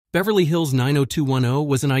Beverly Hills 90210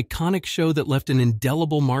 was an iconic show that left an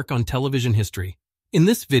indelible mark on television history. In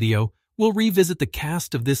this video, we'll revisit the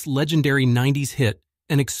cast of this legendary 90s hit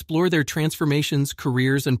and explore their transformations,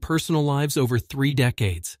 careers, and personal lives over 3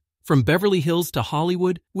 decades. From Beverly Hills to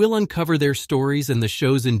Hollywood, we'll uncover their stories and the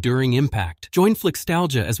show's enduring impact. Join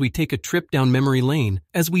Flixtalgia as we take a trip down memory lane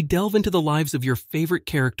as we delve into the lives of your favorite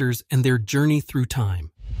characters and their journey through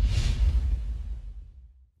time.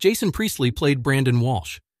 Jason Priestley played Brandon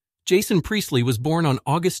Walsh. Jason Priestley was born on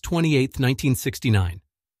August 28, 1969.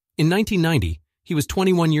 In 1990, he was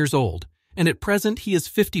 21 years old, and at present he is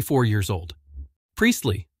 54 years old.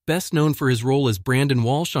 Priestley, best known for his role as Brandon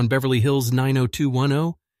Walsh on Beverly Hills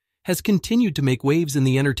 90210, has continued to make waves in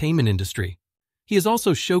the entertainment industry. He has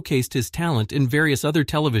also showcased his talent in various other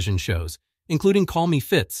television shows, including Call Me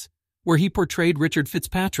Fitz, where he portrayed Richard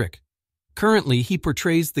Fitzpatrick. Currently, he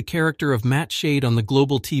portrays the character of Matt Shade on the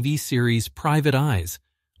global TV series Private Eyes,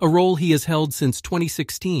 a role he has held since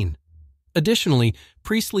 2016. Additionally,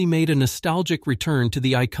 Priestley made a nostalgic return to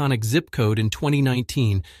the iconic Zip Code in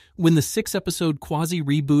 2019 when the 6-episode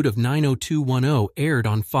quasi-reboot of 90210 aired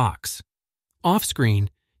on Fox. Off-screen,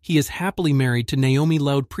 he is happily married to Naomi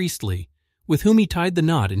Loud Priestley, with whom he tied the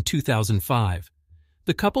knot in 2005.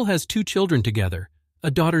 The couple has 2 children together, a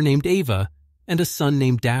daughter named Ava and a son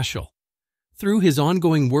named Dashiell. Through his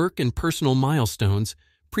ongoing work and personal milestones,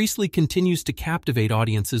 Priestley continues to captivate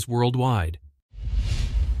audiences worldwide.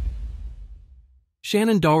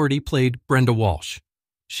 Shannen Doherty played Brenda Walsh.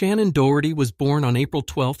 Shannen Doherty was born on April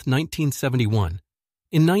 12, 1971.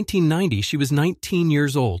 In 1990, she was 19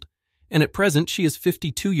 years old, and at present she is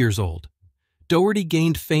 52 years old. Doherty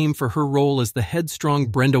gained fame for her role as the headstrong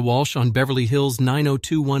Brenda Walsh on Beverly Hills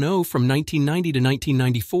 90210 from 1990 to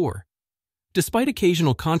 1994. Despite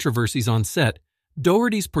occasional controversies on set,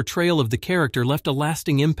 Doherty's portrayal of the character left a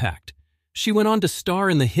lasting impact. She went on to star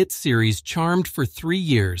in the hit series Charmed for 3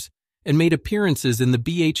 years and made appearances in the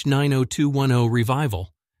BH 90210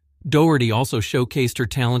 revival. Doherty also showcased her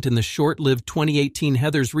talent in the short-lived 2018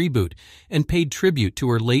 Heathers reboot and paid tribute to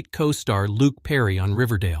her late co-star Luke Perry on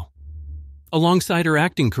Riverdale. Alongside her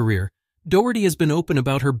acting career, Doherty has been open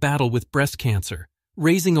about her battle with breast cancer,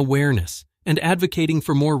 raising awareness, and advocating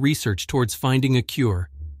for more research towards finding a cure.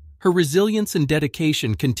 Her resilience and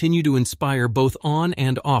dedication continue to inspire both on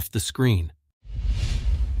and off the screen.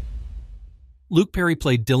 Luke Perry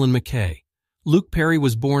played Dylan McKay. Luke Perry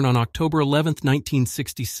was born on October 11,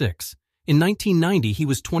 1966. In 1990, he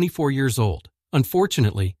was 24 years old.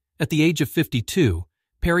 Unfortunately, at the age of 52,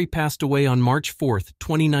 Perry passed away on March 4,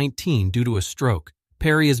 2019 due to a stroke.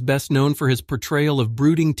 Perry is best known for his portrayal of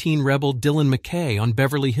brooding teen rebel Dylan McKay on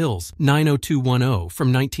Beverly Hills 90210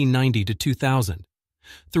 from 1990 to 2000.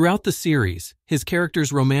 Throughout the series, his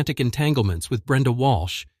character's romantic entanglements with Brenda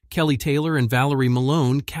Walsh, Kelly Taylor, and Valerie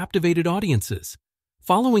Malone captivated audiences.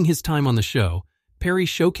 Following his time on the show, Perry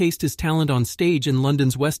showcased his talent on stage in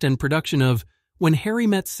London's West End production of When Harry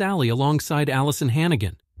Met Sally alongside Alison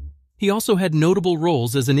Hannigan. He also had notable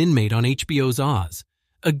roles as an inmate on HBO's Oz,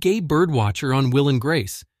 a gay birdwatcher on Will and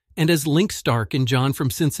Grace, and as Link Stark in John from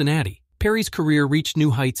Cincinnati. Perry's career reached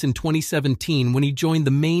new heights in 2017 when he joined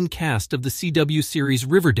the main cast of the CW series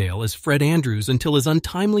Riverdale as Fred Andrews until his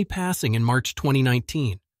untimely passing in March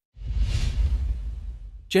 2019.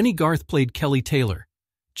 Jennie Garth played Kelly Taylor.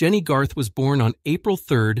 Jennie Garth was born on April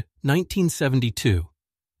 3, 1972.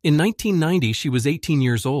 In 1990, she was 18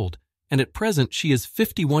 years old, and at present she is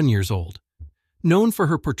 51 years old. Known for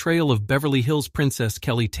her portrayal of Beverly Hills Princess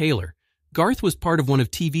Kelly Taylor, Garth was part of one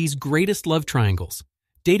of TV's greatest love triangles,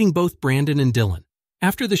 dating both Brandon and Dylan.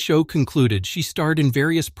 After the show concluded, she starred in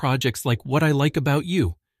various projects like What I Like About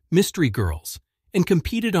You, Mystery Girls, and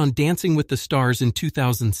competed on Dancing with the Stars in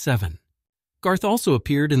 2007. Garth also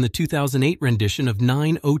appeared in the 2008 rendition of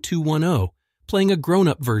 90210, playing a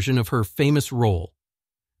grown-up version of her famous role.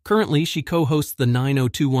 Currently, she co-hosts the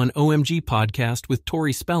 90210 OMG podcast with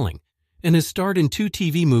Tori Spelling and has starred in 2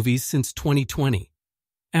 TV movies since 2020.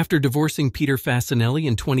 After divorcing Peter Fasinelli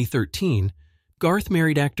in 2013, Garth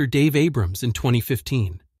married actor Dave Abrams in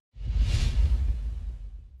 2015.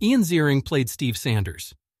 Ian Ziering played Steve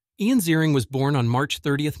Sanders. Ian Ziering was born on March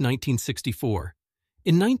 30, 1964.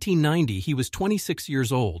 In 1990, he was 26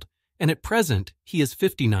 years old, and at present, he is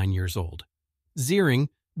 59 years old. Ziering,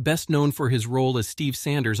 best known for his role as Steve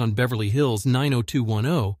Sanders on Beverly Hills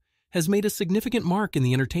 90210, has made a significant mark in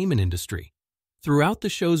the entertainment industry. Throughout the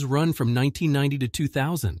show's run from 1990 to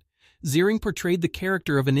 2000, Ziering portrayed the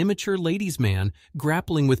character of an immature ladies' man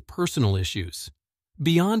grappling with personal issues.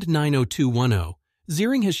 Beyond 90210,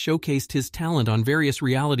 Ziering has showcased his talent on various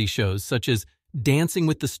reality shows such as Dancing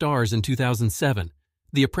with the Stars in 2007,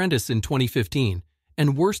 The Apprentice in 2015,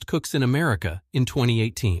 and Worst Cooks in America in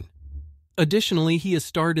 2018. Additionally, he has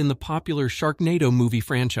starred in the popular Sharknado movie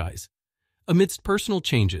franchise. Amidst personal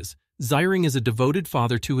changes, Ziering is a devoted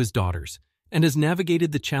father to his daughters and has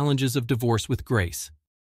navigated the challenges of divorce with grace.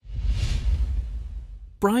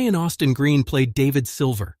 Brian Austin Green played David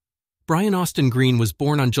Silver. Brian Austin Green was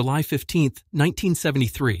born on July 15,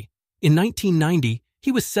 1973. In 1990,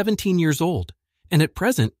 he was 17 years old, and at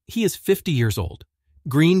present, he is 50 years old.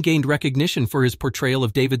 Green gained recognition for his portrayal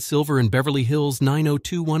of David Silver in Beverly Hills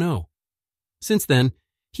 90210. Since then,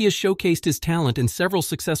 he has showcased his talent in several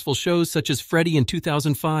successful shows such as Freddie in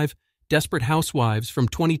 2005, Desperate Housewives from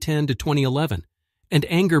 2010 to 2011, and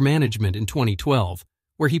Anger Management in 2012,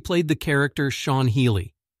 where he played the character Sean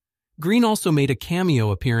Healy. Green also made a cameo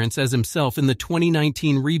appearance as himself in the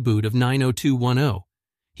 2019 reboot of 90210.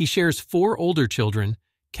 He shares 4 older children,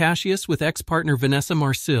 Cassius with ex-partner Vanessa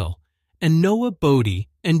Marcil, and Noah Bodie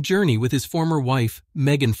and Journey with his former wife,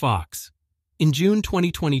 Megan Fox. In June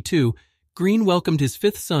 2022, Green welcomed his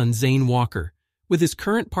 5th son, Zane Walker, with his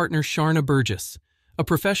current partner Sharna Burgess, a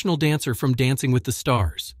professional dancer from Dancing with the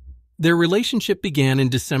Stars. Their relationship began in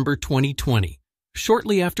December 2020,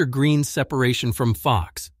 shortly after Green's separation from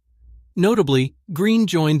Fox. Notably, Green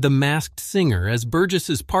joined The Masked Singer as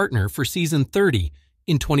Burgess's partner for season 30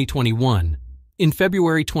 in 2021. In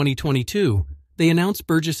February 2022, they announced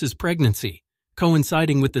Burgess's pregnancy,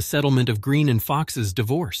 coinciding with the settlement of Green and Fox's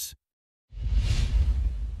divorce.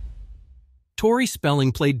 Tori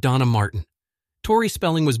Spelling played Donna Martin. Tori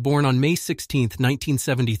Spelling was born on May 16,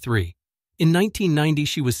 1973. In 1990,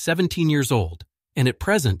 she was 17 years old, and at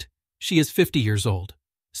present, she is 50 years old.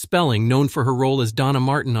 Spelling, known for her role as Donna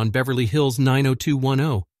Martin on Beverly Hills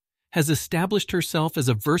 90210, has established herself as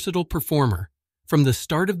a versatile performer. From the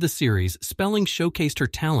start of the series, Spelling showcased her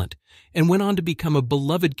talent and went on to become a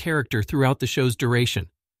beloved character throughout the show's duration.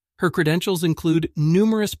 Her credentials include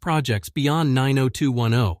numerous projects beyond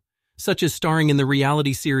 90210, such as starring in the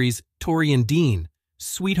reality series Tori and Dean,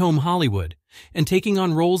 Sweet Home Hollywood, and taking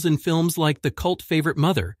on roles in films like the cult favorite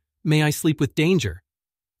Mother, May I Sleep with Danger.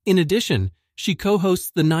 In addition, she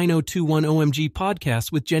co-hosts the 90210 OMG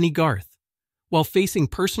podcast with Jennie Garth. While facing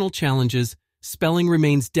personal challenges, Spelling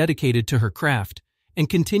remains dedicated to her craft and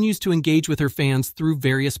continues to engage with her fans through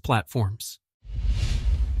various platforms.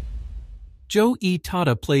 Joe E.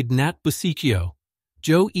 Tata played Nat Busicchio.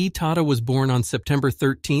 Joe E. Tata was born on September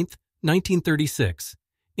 13, 1936.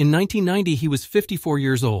 In 1990, he was 54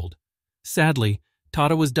 years old. Sadly,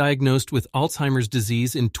 Tata was diagnosed with Alzheimer's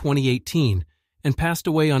disease in 2018 and passed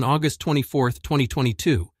away on August 24,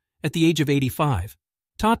 2022, at the age of 85.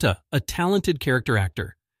 Tata, a talented character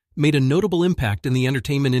actor, made a notable impact in the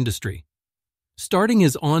entertainment industry. Starting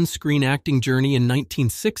his on-screen acting journey in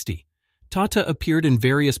 1960, Tata appeared in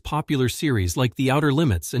various popular series like The Outer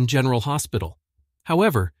Limits and General Hospital.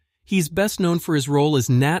 However, he's best known for his role as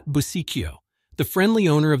Nat Busicchio, the friendly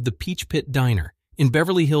owner of the Peach Pit Diner in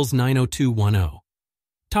Beverly Hills 90210.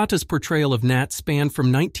 Tata's portrayal of Nat spanned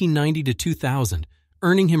from 1990 to 2000,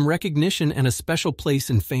 earning him recognition and a special place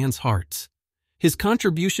in fans' hearts. His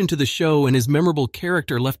contribution to the show and his memorable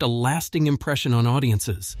character left a lasting impression on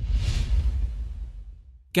audiences.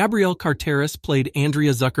 Gabrielle Carteris played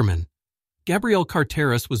Andrea Zuckerman. Gabrielle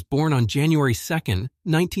Carteris was born on January 2,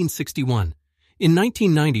 1961. In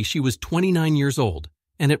 1990, she was 29 years old,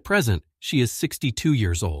 and at present, she is 62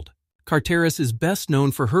 years old. Carteris is best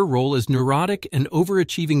known for her role as neurotic and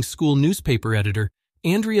overachieving school newspaper editor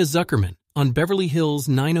Andrea Zuckerman on Beverly Hills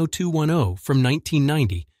 90210 from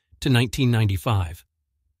 1990 to 1995.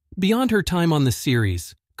 Beyond her time on the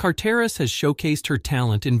series, Carteris has showcased her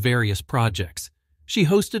talent in various projects. She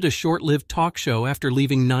hosted a short-lived talk show after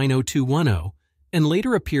leaving 90210 and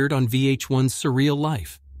later appeared on VH1's Surreal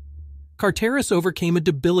Life. Carteris overcame a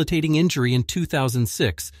debilitating injury in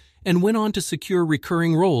 2006 and went on to secure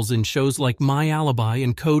recurring roles in shows like My Alibi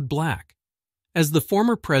and Code Black. As the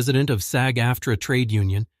former president of SAG-AFTRA trade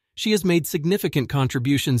union, she has made significant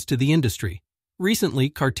contributions to the industry. Recently,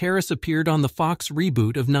 Carteris appeared on the Fox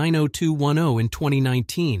reboot of 90210 in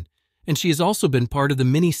 2019, and she has also been part of the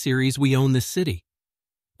miniseries We Own This City.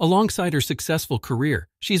 Alongside her successful career,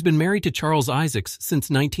 she's been married to Charles Isaacs since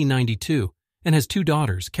 1992 and has 2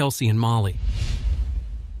 daughters, Kelsey and Molly.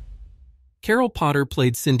 Carol Potter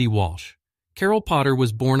played Cindy Walsh. Carol Potter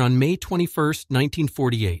was born on May 21,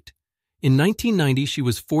 1948. In 1990, she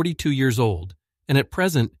was 42 years old, and at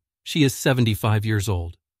present, she is 75 years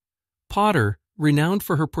old. Potter, renowned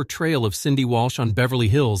for her portrayal of Cindy Walsh on Beverly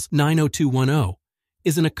Hills 90210,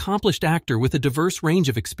 is an accomplished actor with a diverse range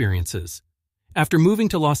of experiences. After moving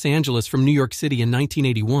to Los Angeles from New York City in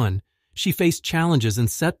 1981, she faced challenges and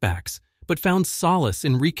setbacks, but found solace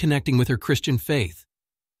in reconnecting with her Christian faith.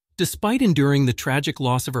 Despite enduring the tragic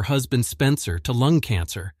loss of her husband Spencer to lung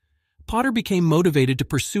cancer, Potter became motivated to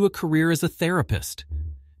pursue a career as a therapist.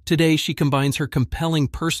 Today, she combines her compelling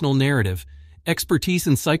personal narrative, expertise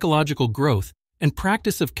in psychological growth, and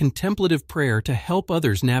practice of contemplative prayer to help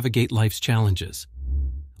others navigate life's challenges.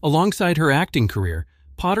 Alongside her acting career,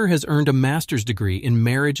 Potter has earned a master's degree in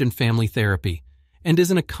marriage and family therapy and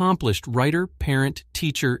is an accomplished writer, parent,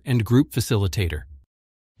 teacher, and group facilitator.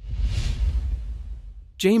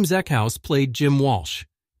 James Eckhouse played Jim Walsh.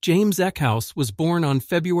 James Eckhouse was born on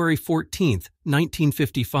February 14,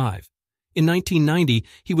 1955. In 1990,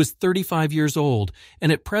 he was 35 years old,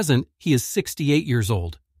 and at present, he is 68 years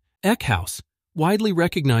old. Eckhouse, widely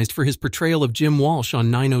recognized for his portrayal of Jim Walsh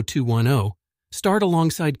on 90210, starred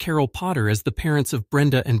alongside Carol Potter as the parents of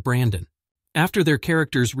Brenda and Brandon. After their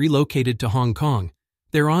characters relocated to Hong Kong,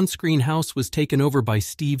 their on-screen house was taken over by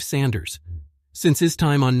Steve Sanders. Since his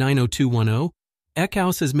time on 90210,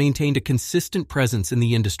 Eckhouse has maintained a consistent presence in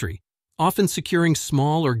the industry, often securing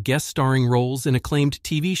small or guest-starring roles in acclaimed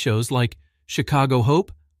TV shows like Chicago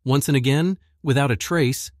Hope, Once and Again, Without a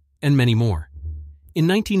Trace, and many more. In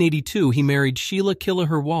 1982, he married Sheila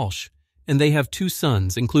Killiher Walsh, and they have 2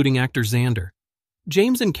 sons, including actor Xander.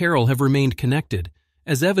 James and Carol have remained connected,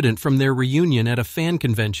 as evident from their reunion at a fan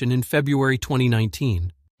convention in February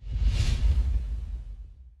 2019.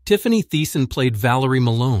 Tiffani Thiessen played Valerie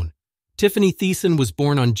Malone. Tiffani Thiessen was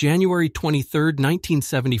born on January 23,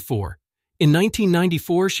 1974. In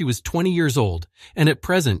 1994, she was 20 years old, and at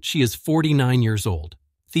present, she is 49 years old.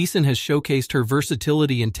 Thiessen has showcased her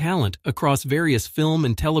versatility and talent across various film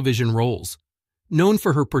and television roles. Known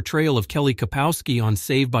for her portrayal of Kelly Kapowski on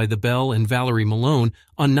Saved by the Bell and Valerie Malone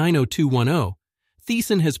on 90210,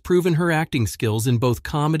 Thiessen has proven her acting skills in both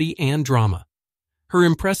comedy and drama. Her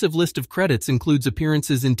impressive list of credits includes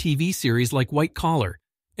appearances in TV series like White Collar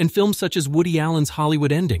and films such as Woody Allen's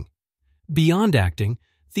Hollywood Ending. Beyond acting,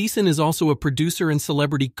 Thiessen is also a producer and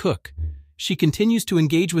celebrity cook. She continues to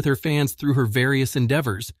engage with her fans through her various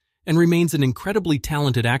endeavors and remains an incredibly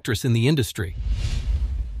talented actress in the industry.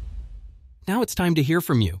 Now it's time to hear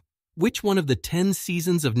from you. Which one of the 10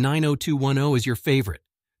 seasons of 90210 is your favorite?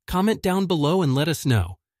 Comment down below and let us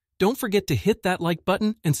know. Don't forget to hit that like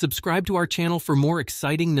button and subscribe to our channel for more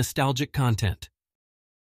exciting nostalgic content.